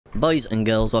Boys and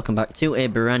girls, welcome back to a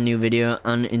brand new video,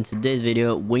 and in today's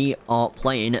video we are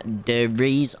playing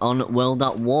Degrees on World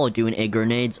at War, doing a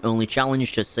grenades only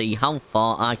challenge to see how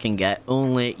far I can get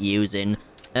only using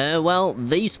well,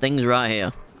 these things right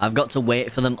here. I've got to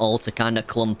wait for them all to kind of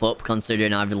clump up,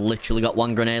 considering I've literally got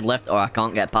one grenade left, or I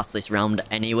can't get past this round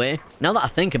anyway. Now that I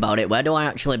think about it, where do I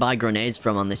actually buy grenades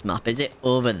from on this map? Is it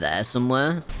over there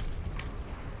somewhere?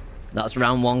 That's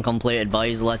round one completed,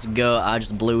 boys. Let's go. I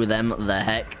just blew them the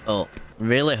heck up.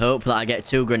 Really hope that I get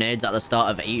 2 grenades at the start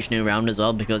of each new round as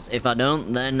well, because if I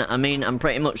don't, then, I mean, I'm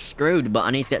pretty much screwed. But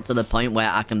I need to get to the point where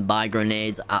I can buy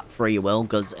grenades at free will,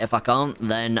 because if I can't,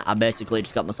 then I basically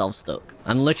just got myself stuck.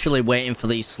 I'm literally waiting for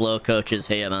these slow coaches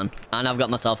here, man. And I've got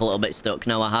myself a little bit stuck.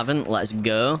 No, I haven't. Let's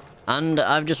go. And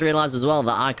I've just realised as well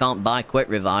that I can't buy quick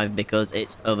revive because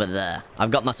it's over there.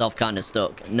 I've got myself kind of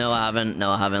stuck. No, I haven't. No,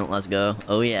 I haven't. Let's go.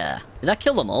 Oh, yeah. Did I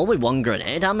kill them all with one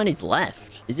grenade? How many's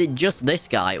left? Is it just this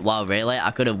guy? Wow, really?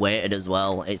 I could have waited as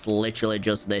well. It's literally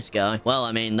just this guy. Well,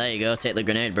 I mean, there you go. Take the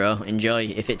grenade, bro. Enjoy.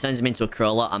 If it turns me into a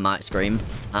crawler, I might scream.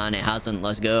 And it hasn't.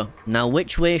 Let's go. Now,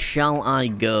 which way shall I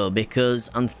go? Because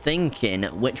I'm thinking,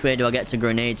 which way do I get to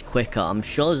grenades quicker? I'm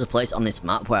sure there's a place on this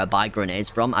map where I buy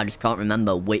grenades from. I just can't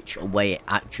remember which way it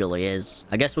actually is.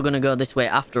 I guess we're going to go this way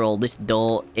after all. This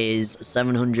door is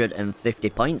 750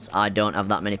 points. I don't have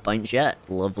that many points yet.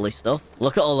 Lovely stuff.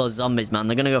 Look at all those zombies, man.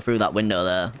 They're going to go through that window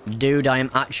there. Dude, I am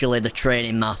actually the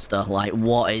training master. Like,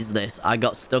 what is this? I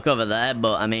got stuck over there,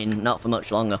 but I mean, not for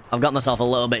much longer. I've got myself a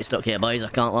little bit stuck here, boys. I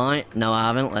can't lie. No, I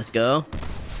haven't. Let's go.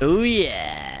 Oh,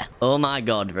 yeah. Oh, my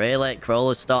God. Really?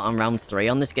 Crawlers start on round 3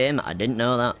 on this game? I didn't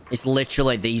know that. It's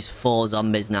literally these 4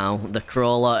 zombies now. The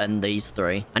crawler and these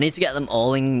 3. I need to get them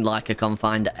all in, like, a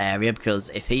confined area, because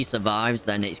if he survives,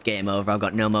 then it's game over. I've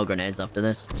got no more grenades after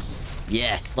this.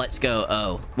 Yes, let's go.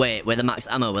 Oh, wait. With the max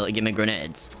ammo, will it give me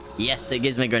grenades? Yes, it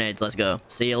gives me grenades. Let's go.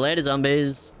 See you later,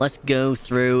 zombies. Let's go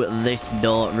through this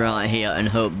door right here and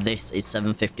hope this is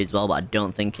 750 as well, but I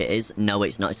don't think it is. No,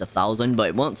 it's not. It's 1,000, but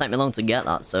it won't take me long to get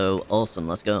that, so awesome.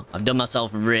 Let's go. I've done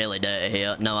myself really dirty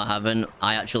here. No, I haven't.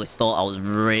 I actually thought I was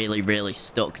really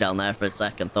stuck down there for a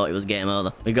second. Thought it was game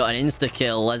over. We got an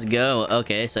insta-kill. Let's go.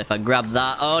 Okay, so if I grab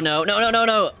that... Oh, no.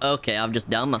 No. Okay, I've just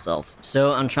downed myself.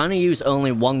 So I'm trying to use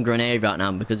only 1 grenade right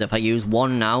now, because if I use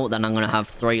 1 now, then I'm going to have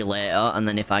 3 later, and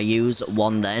then if I use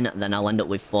 1 then I'll end up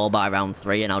with 4 by round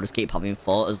 3, and I'll just keep having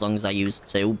 4 as long as I use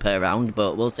 2 per round,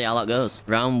 but we'll see how that goes.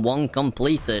 Round 1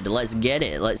 completed. Let's get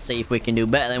it. Let's see if we can do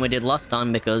better than we did last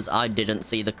time, because I didn't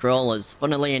see the crawlers.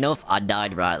 Funnily enough, I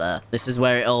died right there. This is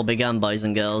where it all began, boys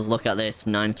and girls. Look at this,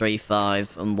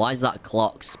 935. And why is that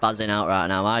clock spazzing out right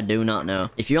now? I do not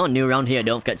know. If you're new around here,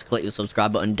 don't forget to click the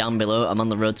subscribe button down below. I'm on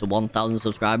the road to 1,000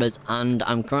 subscribers, and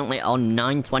I'm currently on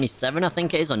 927, I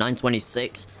think it is, or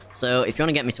 926. So, if you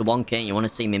want to get me to 1k and you want to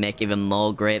see me make even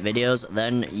more great videos,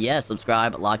 then, yeah,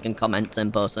 subscribe, like, and comment,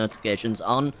 and post notifications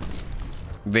on.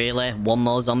 Really? 1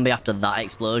 more zombie after that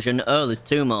explosion? Oh, there's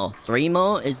 2 more. 3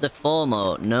 more? Is there 4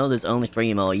 more? No, there's only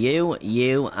 3 more. You,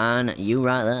 and you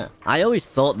right there. I always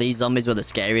thought these zombies were the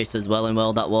scariest as well in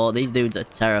World at War. These dudes are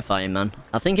terrifying, man.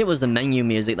 I think it was the menu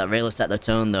music that really set the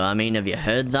tone, though. I mean, have you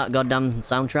heard that goddamn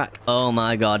soundtrack? Oh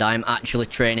my god, I'm actually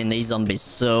training these zombies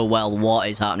so well. What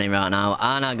is happening right now?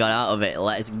 And I got out of it.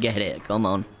 Let's get it. Come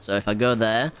on. So if I go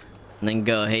there, and then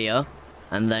go here,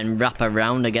 and then wrap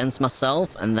around against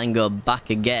myself, and then go back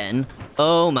again.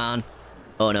 Oh, man.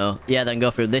 Oh, no. Yeah, then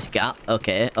go through this gap.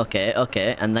 Okay.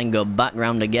 And then go back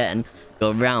round again.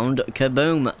 Go round.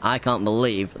 Kaboom. I can't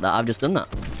believe that I've just done that.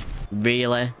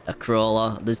 Really? A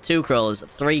crawler? There's 2 crawlers.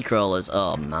 3 crawlers.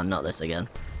 Oh, man, not this again.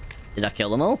 Did I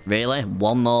kill them all? Really?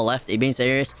 1 more left? Are you being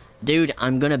serious? Dude,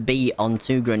 I'm gonna be on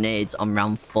 2 grenades on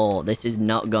round 4. This is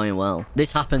not going well.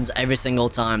 This happens every single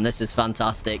time. This is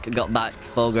fantastic. Got back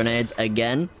 4 grenades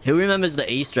again. Who remembers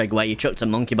the Easter egg where you chucked a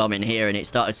monkey bomb in here and it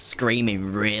started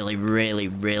screaming really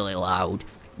loud?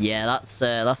 Yeah,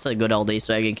 that's a good old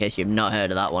Easter egg in case you've not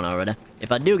heard of that one already.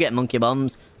 If I do get monkey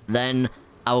bombs, then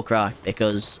I will cry,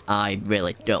 because I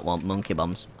really don't want monkey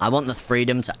bombs. I want the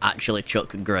freedom to actually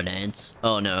chuck grenades.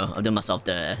 Oh no, I've done myself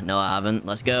dirty. No, I haven't.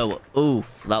 Let's go.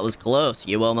 Oof, that was close.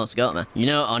 You almost got me. You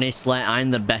know, honestly,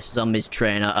 I'm the best zombies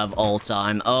trainer of all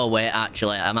time. Oh wait,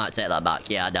 actually, I might take that back.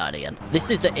 Yeah, I died again. This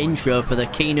is the intro for the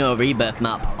Kino Rebirth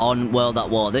map on World at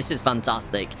War. This is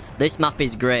fantastic. This map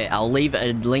is great. I'll leave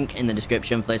a link in the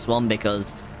description for this one,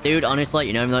 because Dude, honestly,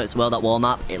 you know, even though it's a World at War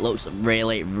map, it looks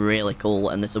really, really cool.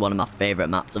 And this is one of my favorite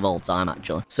maps of all time,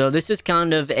 actually. So this is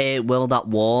kind of a World at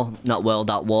War, not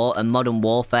World at War, a Modern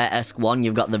Warfare-esque one.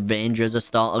 You've got the Ranger as a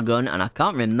starter gun, and I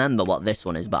can't remember what this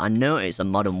one is, but I know it's a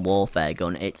Modern Warfare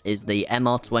gun. It is the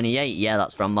MR28. Yeah,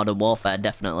 that's from Modern Warfare,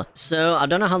 definitely. So I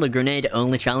don't know how the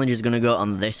grenade-only challenge is going to go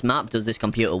on this map. Does this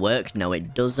computer work? No,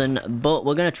 it doesn't, but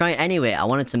we're going to try it anyway. I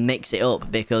wanted to mix it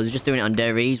up because just doing it on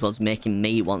Daries was making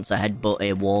me want to headbutt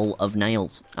a wall of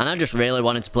nails. And I just really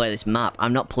wanted to play this map.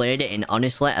 I've not played it in,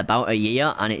 honestly, about a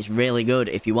year, and it's really good.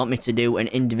 If you want me to do an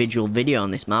individual video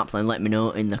on this map, then let me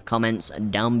know in the comments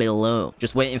down below.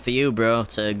 Just waiting for you, bro,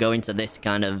 to go into this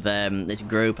kind of, this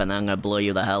group, and then I'm going to blow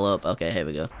you the hell up. Okay, here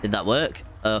we go. Did that work?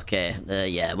 Okay,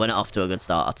 yeah, we're not off to a good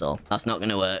start at all. That's not going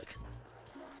to work.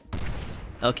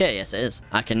 Okay, yes it is.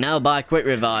 I can now buy quick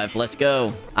revive. Let's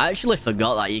go. I actually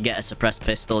forgot that you get a suppressed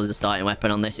pistol as a starting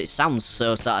weapon on this. It sounds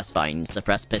so satisfying,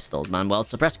 suppressed pistols, man. Well,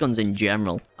 suppressed guns in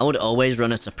general. I would always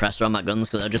run a suppressor on my guns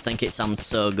because I just think it sounds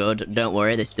so good. Don't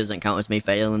worry, this doesn't count as me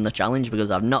failing the challenge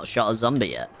because I've not shot a zombie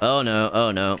yet. Oh no,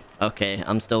 oh no. Okay,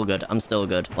 I'm still good. I'm still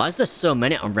good. Why is there so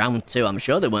many on round 2? I'm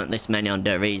sure there weren't this many on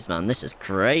Daries, man. This is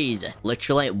crazy.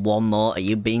 Literally one more. Are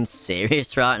you being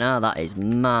serious right now? That is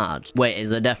mad. Wait, is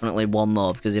there definitely one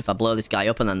more? Because if I blow this guy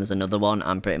up and then there's another one,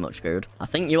 I'm pretty much screwed. I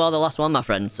think you are the last one, my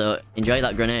friend, so enjoy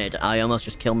that grenade. I almost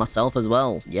just killed myself as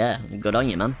well. Yeah, good on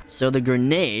you, man. So the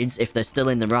grenades, if they're still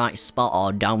in the right spot,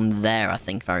 are down there, I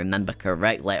think, if I remember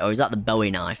correctly. Or is that the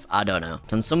Bowie knife? I don't know.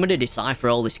 Can somebody decipher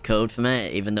all this code for me,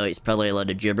 even though it's probably a load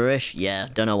of gibberish? Yeah,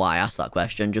 don't know why I asked that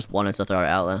question, just wanted to throw it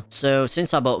out there. So,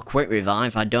 since I bought quick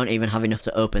revive, I don't even have enough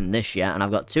to open this yet, and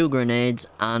I've got 2 grenades,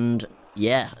 and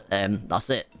yeah, that's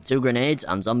it. 2 grenades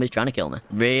and zombies trying to kill me.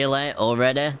 Really?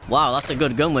 Already? Wow, that's a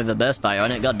good gun with a burst fire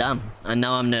on it, goddamn. And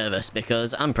now I'm nervous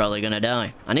because I'm probably gonna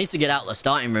die. I need to get out of the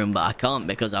starting room, but I can't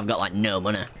because I've got like no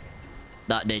money.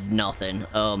 That did nothing.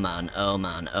 Oh man, oh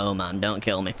man, oh man. Don't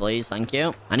kill me, please. Thank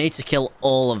you. I need to kill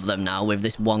all of them now with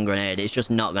this one grenade. It's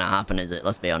just not gonna happen, is it?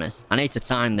 Let's be honest. I need to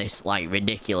time this, like,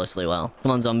 ridiculously well.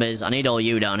 Come on, zombies. I need all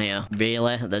you down here.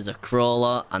 Really? There's a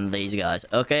crawler and these guys.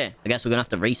 Okay. I guess we're gonna have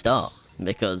to restart,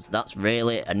 because that's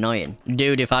really annoying.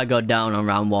 Dude, if I go down on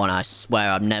round 1, I swear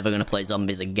I'm never going to play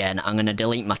zombies again. I'm going to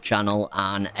delete my channel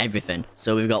and everything.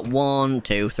 So we've got 1,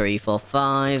 2, 3, 4,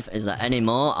 5. Is there any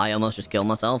more? I almost just killed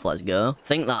myself. Let's go. I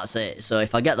think that's it. So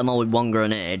if I get them all with 1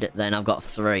 grenade, then I've got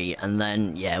 3. And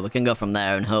then, yeah, we can go from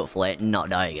there and hopefully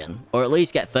not die again. Or at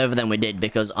least get further than we did,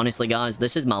 because honestly, guys,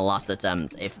 this is my last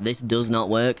attempt. If this does not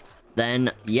work,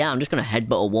 then, yeah, I'm just going to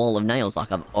headbutt a wall of nails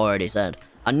like I've already said.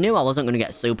 I knew I wasn't going to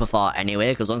get super far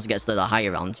anyway, because once it gets to the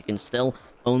higher rounds, you can still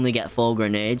only get 4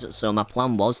 grenades, so my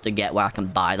plan was to get where I can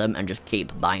buy them and just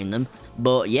keep buying them.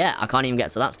 But yeah, I can't even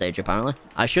get to that stage apparently.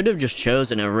 I should have just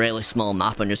chosen a really small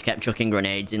map and just kept chucking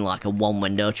grenades in like a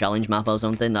 1-window challenge map or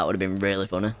something. That would have been really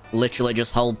funny. Literally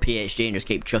just hold PhD and just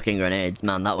keep chucking grenades.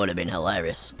 Man, that would have been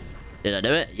hilarious. Did I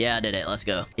do it? Yeah, I did it. Let's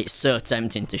go. It's so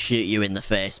tempting to shoot you in the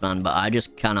face, man, but I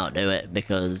just cannot do it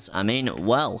because, I mean,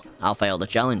 well, I'll fail the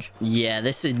challenge. Yeah,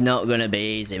 this is not gonna be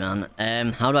easy, man.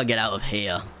 How do I get out of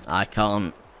here? I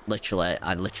can't.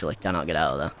 I literally cannot get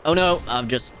out of there. Oh no, I've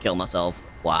just killed myself.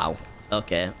 Wow.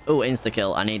 Okay. Oh,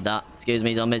 insta-kill. I need that. Excuse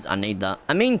me, zombies. I need that.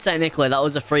 I mean, technically, that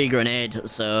was a free grenade,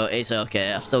 so it's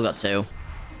okay. I've still got 2.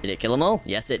 Did it kill them all?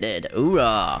 Yes, it did.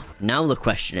 Hoorah! Now the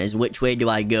question is, which way do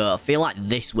I go? I feel like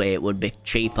this way it would be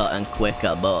cheaper and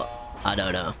quicker, but I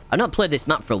don't know. I've not played this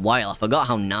map for a while. I forgot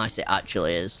how nice it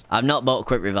actually is. I've not bought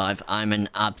quick revive. I'm an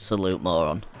absolute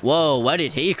moron. Whoa, where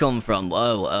did he come from?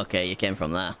 Whoa, okay, you came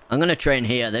from there. I'm gonna train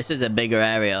here. This is a bigger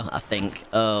area, I think.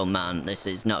 Oh, man, this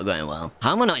is not going well.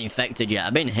 How am I not infected yet?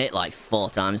 I've been hit like 4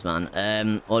 times,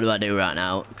 man. What do I do right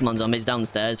now? Come on, zombies,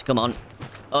 downstairs. Come on.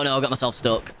 Oh no, I got myself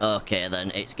stuck. Okay, then,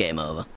 it's game over.